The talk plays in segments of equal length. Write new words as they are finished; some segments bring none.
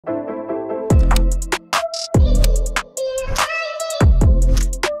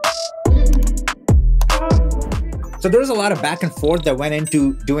So there's a lot of back and forth that went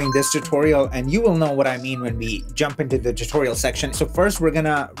into doing this tutorial, and you will know what I mean when we jump into the tutorial section. So first we're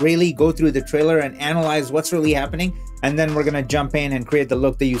gonna really go through the trailer and analyze what's really happening, and then we're gonna jump in and create the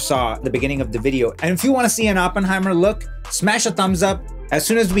look that you saw at the beginning of the video. And if you wanna see an Oppenheimer look, smash a thumbs up. As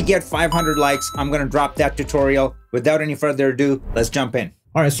soon as we get 500 likes, I'm gonna drop that tutorial. Without any further ado, let's jump in.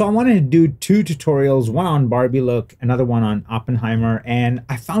 All right, so I wanted to do two tutorials, one on Barbie look, another one on Oppenheimer, and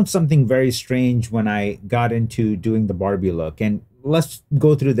I found something very strange when I got into doing the Barbie look, and let's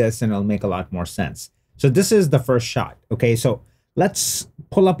go through this and it'll make a lot more sense. So this is the first shot, okay? So let's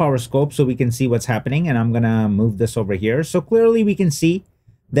pull up our scope so we can see what's happening, and I'm gonna move this over here. So clearly we can see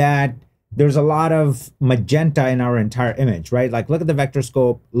that there's a lot of magenta in our entire image, right? Like look at the vector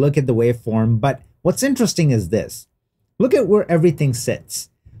scope, look at the waveform, but what's interesting is this. Look at where everything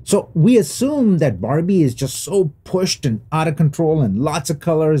sits. So we assume that Barbie is just so pushed and out of control and lots of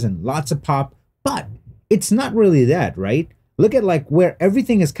colors and lots of pop, but it's not really that, right? Look at like where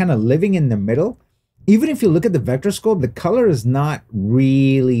everything is kind of living in the middle. Even if you look at the vector scope, the color is not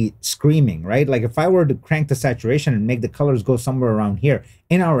really screaming, right? Like if I were to crank the saturation and make the colors go somewhere around here,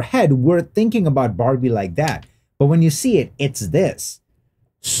 in our head, we're thinking about Barbie like that. But when you see it, it's this.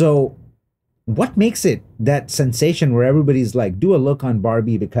 So what makes it that sensation where everybody's like, do a look on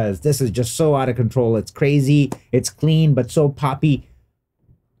Barbie because this is just so out of control. It's crazy. It's clean, but so poppy.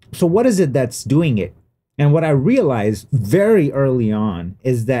 So what is it that's doing it? And what I realized very early on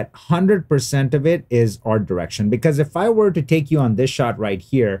is that 100% of it is art direction. Because if I were to take you on this shot right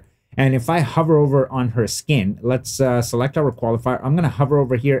here, and if I hover over on her skin, let's select our qualifier. I'm going to hover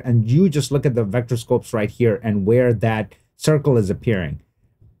over here and you just look at the vector scopes right here and where that circle is appearing.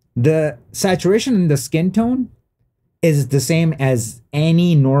 The saturation in the skin tone is the same as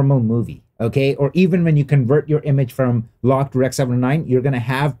any normal movie, okay? Or even when you convert your image from log to Rec. 709, you're gonna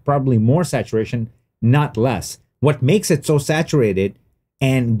have probably more saturation, not less. What makes it so saturated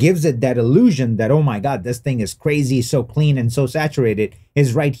and gives it that illusion that, oh my God, this thing is crazy, so clean and so saturated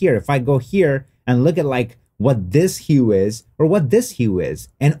is right here. If I go here and look at like what this hue is or what this hue is,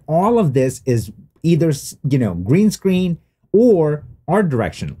 and all of this is either, you know, green screen or art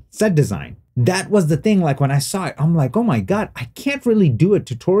direction, set design. That was the thing. Like when I saw it, I'm like, oh my God, I can't really do a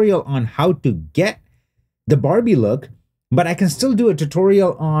tutorial on how to get the Barbie look, but I can still do a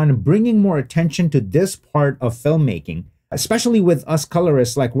tutorial on bringing more attention to this part of filmmaking, especially with us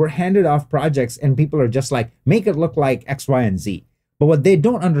colorists. Like we're handed off projects and people are just like, make it look like X, Y, and Z. But what they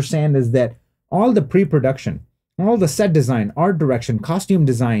don't understand is that all the pre-production, all the set design, art direction, costume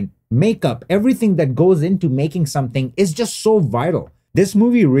design, makeup, everything that goes into making something is just so vital. This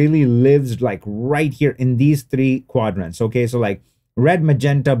movie really lives like right here in these three quadrants. Okay, so like red,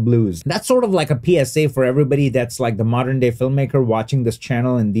 magenta, blues. That's sort of like a PSA for everybody that's like the modern day filmmaker watching this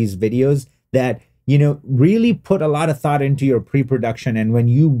channel and these videos, that, you know, really put a lot of thought into your pre-production. And when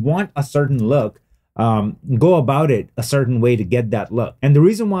you want a certain look, go about it a certain way to get that look. And the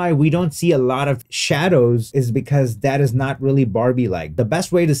reason why we don't see a lot of shadows is because that is not really Barbie-like. The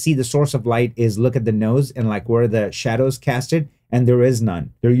best way to see the source of light is look at the nose and like where the shadows casted, and there is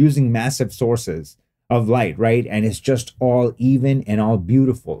none. They're using massive sources of light, right? And it's just all even and all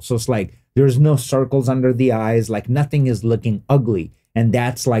beautiful. So it's like there's no circles under the eyes, like nothing is looking ugly. And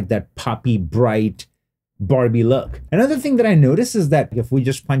that's like that poppy, bright Barbie look. Another thing that I noticed is that if we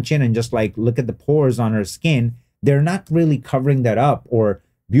just punch in and just like look at the pores on her skin, they're not really covering that up or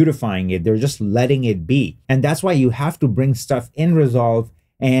beautifying it. They're just letting it be. And that's why you have to bring stuff in Resolve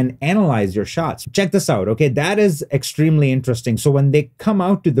and analyze your shots. Check this out, okay? That is extremely interesting. So when they come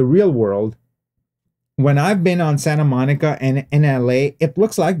out to the real world, when I've been on Santa Monica and in LA, it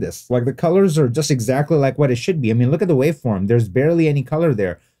looks like this. Like the colors are just exactly like what it should be. I mean, look at the waveform. There's barely any color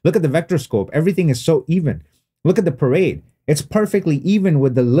there. Look at the vector scope. Everything is so even. Look at the parade. It's perfectly even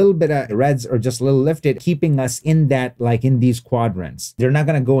with the little bit of reds or just a little lifted, keeping us in that, like in these quadrants. They're not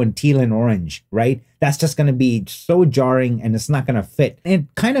going to go in teal and orange, right? That's just going to be so jarring and it's not going to fit. And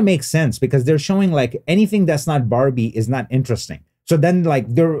it kind of makes sense because they're showing like anything that's not Barbie is not interesting. So then like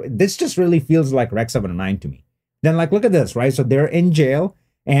this just really feels like Rec. 709 to me. Then like, look at this, right? So they're in jail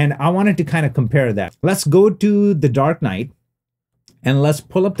and I wanted to kind of compare that. Let's go to The Dark Knight and let's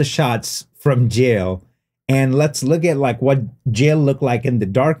pull up the shots from jail and let's look at like what jail looked like in The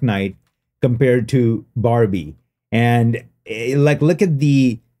Dark Knight compared to Barbie. And like, look at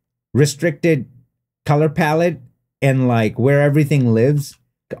the restricted color palette and like where everything lives.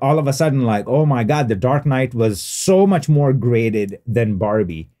 All of a sudden, like, oh my God, The Dark Knight was so much more graded than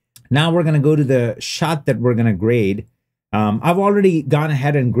Barbie. Now we're going to go to the shot that we're going to grade. I've already gone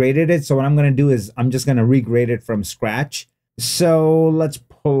ahead and graded it. So what I'm going to do is I'm just going to regrade it from scratch. So let's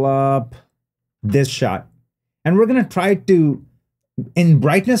pull up this shot. And we're going to try to, in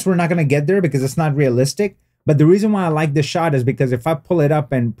brightness, we're not going to get there because it's not realistic. But the reason why I like this shot is because if I pull it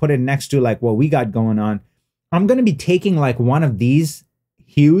up and put it next to like what we got going on, I'm going to be taking like one of these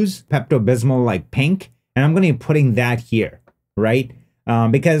hues, Pepto-Bismol like pink, and I'm going to be putting that here, right?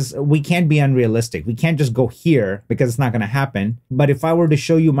 Because we can't be unrealistic. We can't just go here because it's not going to happen. But if I were to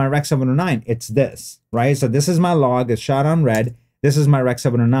show you my Rec 709, it's this, right? So this is my log. It's shot on red. This is my Rec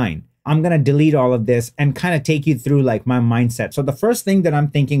 709. I'm going to delete all of this and kind of take you through like my mindset. So the first thing that I'm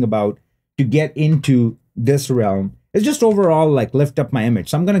thinking about to get into this realm is just overall like lift up my image.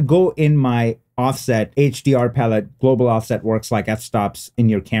 So I'm going to go in my offset, HDR palette. Global offset works like f-stops in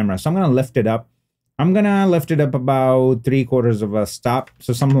your camera. So I'm going to lift it up. I'm going to lift it up about 3/4 of a stop.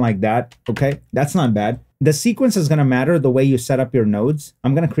 So something like that. Okay, that's not bad. The sequence is going to matter the way you set up your nodes.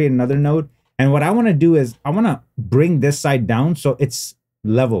 I'm going to create another node. And what I want to do is I want to bring this side down so it's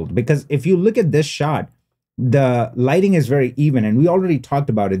leveled. Because if you look at this shot, the lighting is very even. And we already talked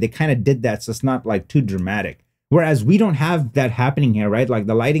about it. They kind of did that. So it's not like too dramatic. Whereas we don't have that happening here, right? Like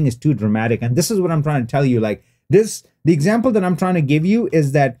the lighting is too dramatic. And this is what I'm trying to tell you. Like this, the example that I'm trying to give you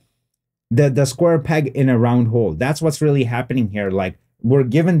is that the square peg in a round hole. That's what's really happening here. Like we're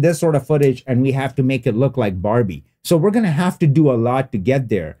given this sort of footage and we have to make it look like Barbie. So we're going to have to do a lot to get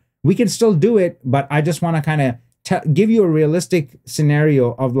there. We can still do it, but I just want to kind of give you a realistic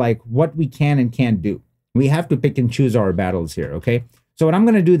scenario of like what we can and can't do. We have to pick and choose our battles here, okay? So what I'm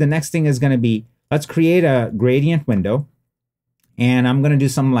going to do, the next thing is going to be, let's create a gradient window. And I'm going to do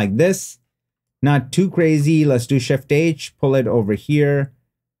something like this. Not too crazy. Let's do Shift H, pull it over here.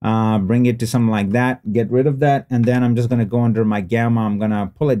 Bring it to something like that, get rid of that, and then I'm just going to go under my gamma. I'm going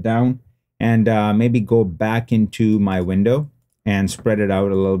to pull it down and maybe go back into my window and spread it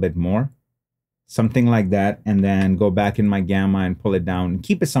out a little bit more, something like that, and then go back in my gamma and pull it down and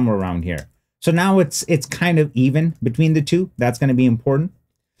keep it somewhere around here. So now it's kind of even between the two. That's going to be important.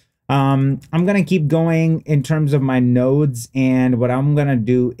 I'm going to keep going in terms of my nodes, and what I'm going to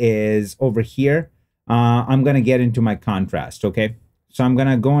do is over here, I'm going to get into my contrast, okay? So I'm going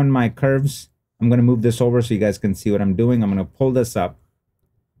to go in my curves. I'm going to move this over so you guys can see what I'm doing. I'm going to pull this up.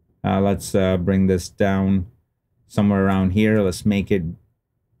 Let's bring this down somewhere around here. Let's make it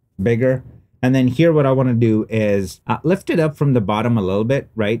bigger. And then here, what I want to do is lift it up from the bottom a little bit,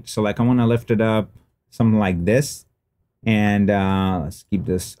 right? So like I want to lift it up something like this. And let's keep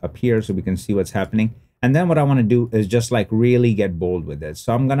this up here so we can see what's happening. And then what I want to do is just like really get bold with it.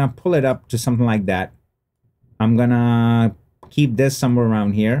 So I'm going to pull it up to something like that. I'm going to keep this somewhere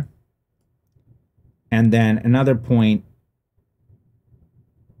around here. And then another point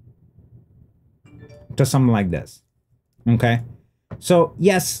to something like this. Okay. So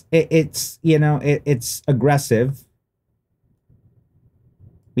yes, it's, you know, it's aggressive.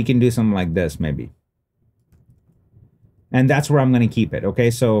 We can do something like this maybe. And that's where I'm going to keep it. Okay.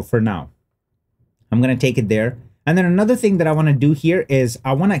 So for now, I'm going to take it there. And then another thing that I want to do here is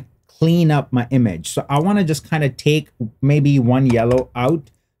I want to clean up my image. So I want to just kind of take maybe one yellow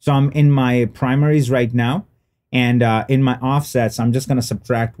out. So I'm in my primaries right now. And in my offsets, I'm just going to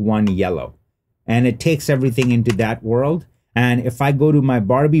subtract one yellow. And it takes everything into that world. And if I go to my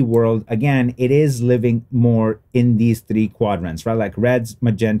Barbie world, again, it is living more in these three quadrants, right? Like reds,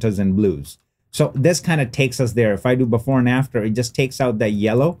 magentas, and blues. So this kind of takes us there. If I do before and after, it just takes out that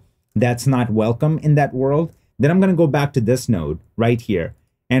yellow that's not welcome in that world. Then I'm going to go back to this node right here.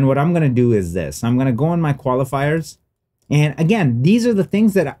 And what I'm going to do is this. I'm going to go in my qualifiers. And again, these are the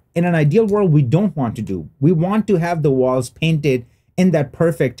things that in an ideal world, we don't want to do. We want to have the walls painted in that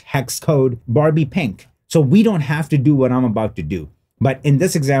perfect hex code Barbie pink. So we don't have to do what I'm about to do. But in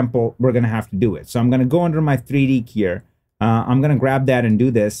this example, we're going to have to do it. So I'm going to go under my 3D here. I'm going to grab that and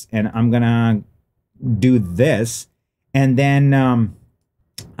do this. And I'm going to do this. And then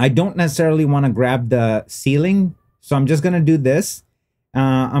I don't necessarily want to grab the ceiling. So I'm just going to do this.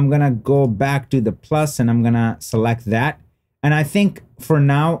 I'm going to go back to the plus and I'm going to select that. And I think for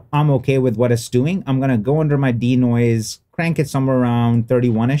now, I'm okay with what it's doing. I'm going to go under my denoise, crank it somewhere around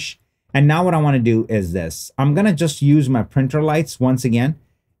 31-ish. And now what I want to do is this. I'm going to just use my printer lights once again.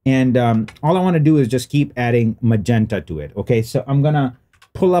 And all I want to do is just keep adding magenta to it. Okay, so I'm going to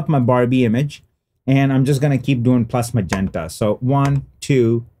pull up my Barbie image. And I'm just going to keep doing plus magenta. So 1,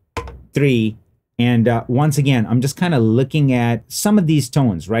 2, 3. And once again, I'm just kind of looking at some of these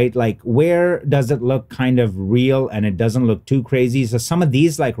tones, right? Like where does it look kind of real and it doesn't look too crazy? So some of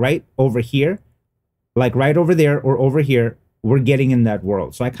these, like right over here, like right over there or over here, we're getting in that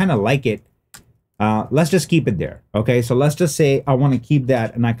world. So I kind of like it. Let's just keep it there. Okay, so let's just say I want to keep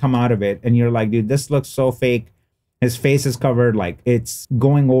that and I come out of it and you're like, dude, this looks so fake. His face is covered, like it's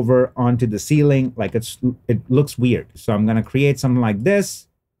going over onto the ceiling, like it looks weird. So I'm gonna create something like this,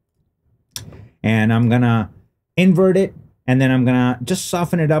 and I'm gonna invert it, and then I'm gonna just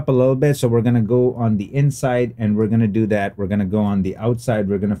soften it up a little bit. So we're gonna go on the inside, and we're gonna do that. We're gonna go on the outside,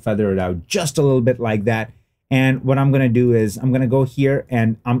 we're gonna feather it out just a little bit like that. And what I'm gonna do is I'm gonna go here,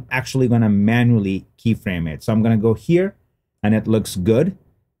 and I'm actually gonna manually keyframe it. So I'm gonna go here, and it looks good.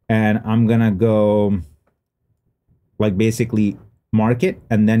 And I'm gonna go like basically mark it,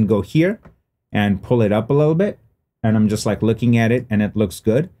 and then go here and pull it up a little bit. And I'm just like looking at it, and it looks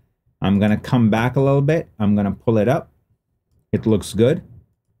good. I'm gonna come back a little bit. I'm gonna pull it up. It looks good.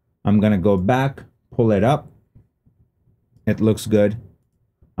 I'm gonna go back, pull it up. It looks good.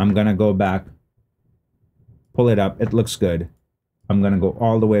 I'm gonna go back, pull it up. It looks good. I'm gonna go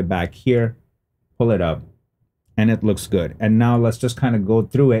all the way back here, pull it up, and it looks good. And now let's just kind of go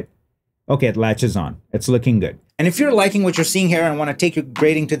through it. Okay, it latches on. It's looking good. And if you're liking what you're seeing here and want to take your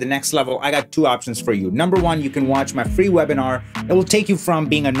grading to the next level, I got two options for you. Number one, you can watch my free webinar. It will take you from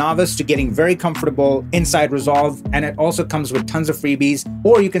being a novice to getting very comfortable inside Resolve. And it also comes with tons of freebies.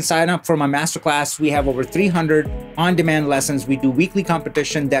 Or you can sign up for my masterclass. We have over 300 on-demand lessons. We do weekly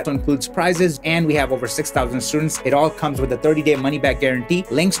competition that includes prizes, and we have over 6,000 students. It all comes with a 30-day money-back guarantee.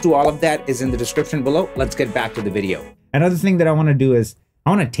 Links to all of that is in the description below. Let's get back to the video. Another thing that I want to do is I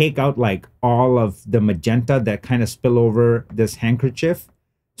want to take out like all of the magenta that kind of spill over this handkerchief.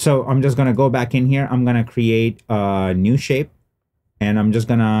 So I'm just going to go back in here. I'm going to create a new shape, and I'm just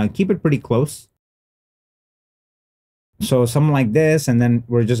going to keep it pretty close. So something like this, and then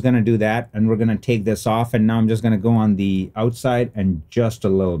we're just going to do that, and we're going to take this off. And now I'm just going to go on the outside and just a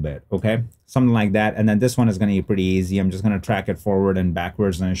little bit. Okay. Something like that. And then this one is going to be pretty easy. I'm just going to track it forward and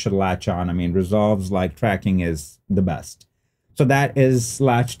backwards, and it should latch on. I mean, Resolve's like tracking is the best. So that is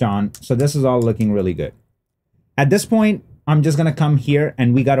latched on. So this is all looking really good. At this point, I'm just going to come here,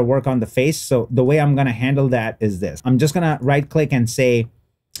 and we got to work on the face. So the way I'm going to handle that is this. I'm just going to right click and say,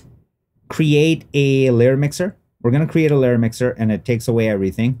 create a layer mixer. We're going to create a layer mixer, and it takes away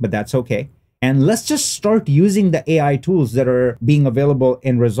everything, but that's okay. And let's just start using the AI tools that are being available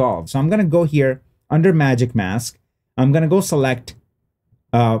in Resolve. So I'm going to go here under Magic Mask. I'm going to go select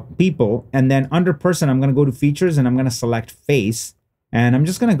people, and then under person, I'm going to go to features, and I'm going to select face, and I'm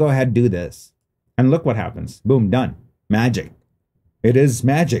just going to go ahead and do this, and look what happens. Boom, done. Magic. It is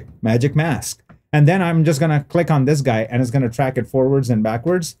magic. Magic Mask. And then I'm just going to click on this guy, and it's going to track it forwards and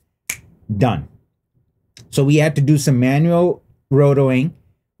backwards. Done. So we had to do some manual rotoing,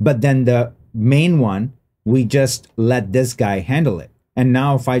 but then the main one, we just let this guy handle it. And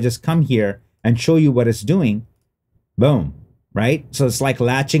now if I just come here and show you what it's doing, boom. Right? So it's like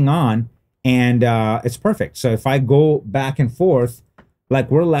latching on, and it's perfect. So if I go back and forth,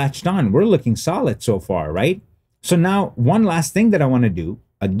 like we're latched on, we're looking solid so far, right? So now one last thing that I want to do,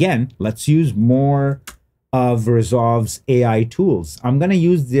 again, let's use more of Resolve's AI tools. I'm going to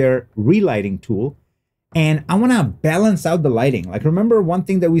use their relighting tool, and I want to balance out the lighting. Like remember, one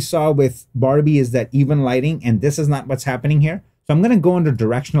thing that we saw with Barbie is that even lighting, and this is not what's happening here. So I'm going to go under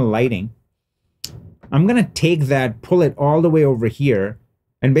directional lighting. I'm going to take that, pull it all the way over here,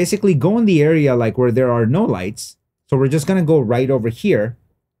 and basically go in the area like where there are no lights. So we're just going to go right over here,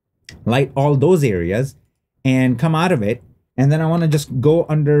 light all those areas, and come out of it. And then I want to just go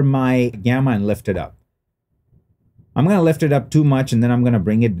under my gamma and lift it up. I'm going to lift it up too much, and then I'm going to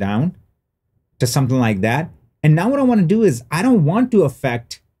bring it down to something like that. And now what I want to do is I don't want to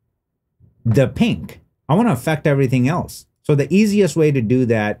affect the pink. I want to affect everything else. So the easiest way to do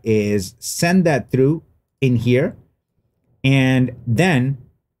that is send that through in here, and then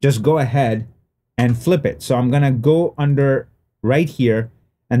just go ahead and flip it. So I'm going to go under right here,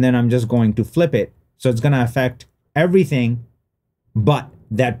 and then I'm just going to flip it. So it's going to affect everything but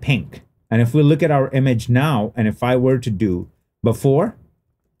that pink. And if we look at our image now, and if I were to do before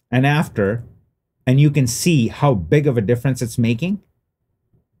and after, and you can see how big of a difference it's making.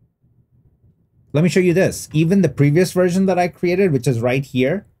 Let me show you this. Even the previous version that I created, which is right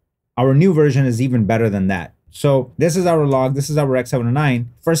here, our new version is even better than that. So this is our log. This is our X709.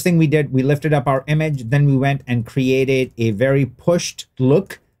 First thing we did, we lifted up our image. Then we went and created a very pushed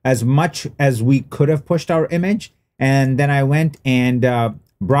look, as much as we could have pushed our image. And then I went and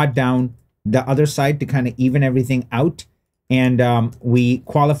brought down the other side to kind of even everything out. And we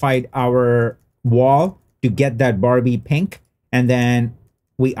qualified our wall to get that Barbie pink. And then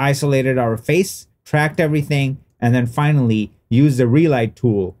we isolated our face, tracked everything, and then finally used the relight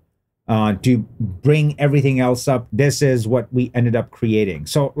tool to bring everything else up. This is what we ended up creating.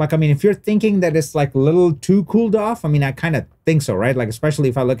 So like, I mean, if you're thinking that it's like a little too cooled off, I mean, I kind of think so, right? Like, especially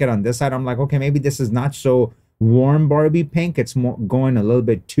if I look at it on this side, I'm like, okay, maybe this is not so warm Barbie pink. It's more going a little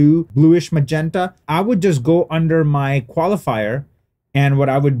bit too bluish magenta. I would just go under my qualifier, and what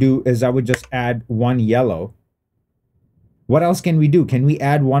I would do is I would just add one yellow. What else can we do? Can we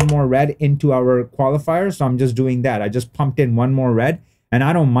add one more red into our qualifier? So I'm just doing that. I just pumped in one more red, and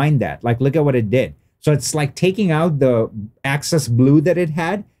I don't mind that. Like, look at what it did. So it's like taking out the excess blue that it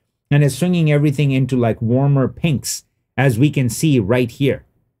had, and it's swinging everything into like warmer pinks, as we can see right here.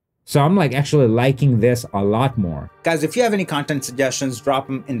 So I'm like actually liking this a lot more. Guys, if you have any content suggestions, drop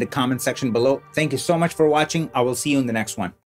them in the comment section below. Thank you so much for watching. I will see you in the next one.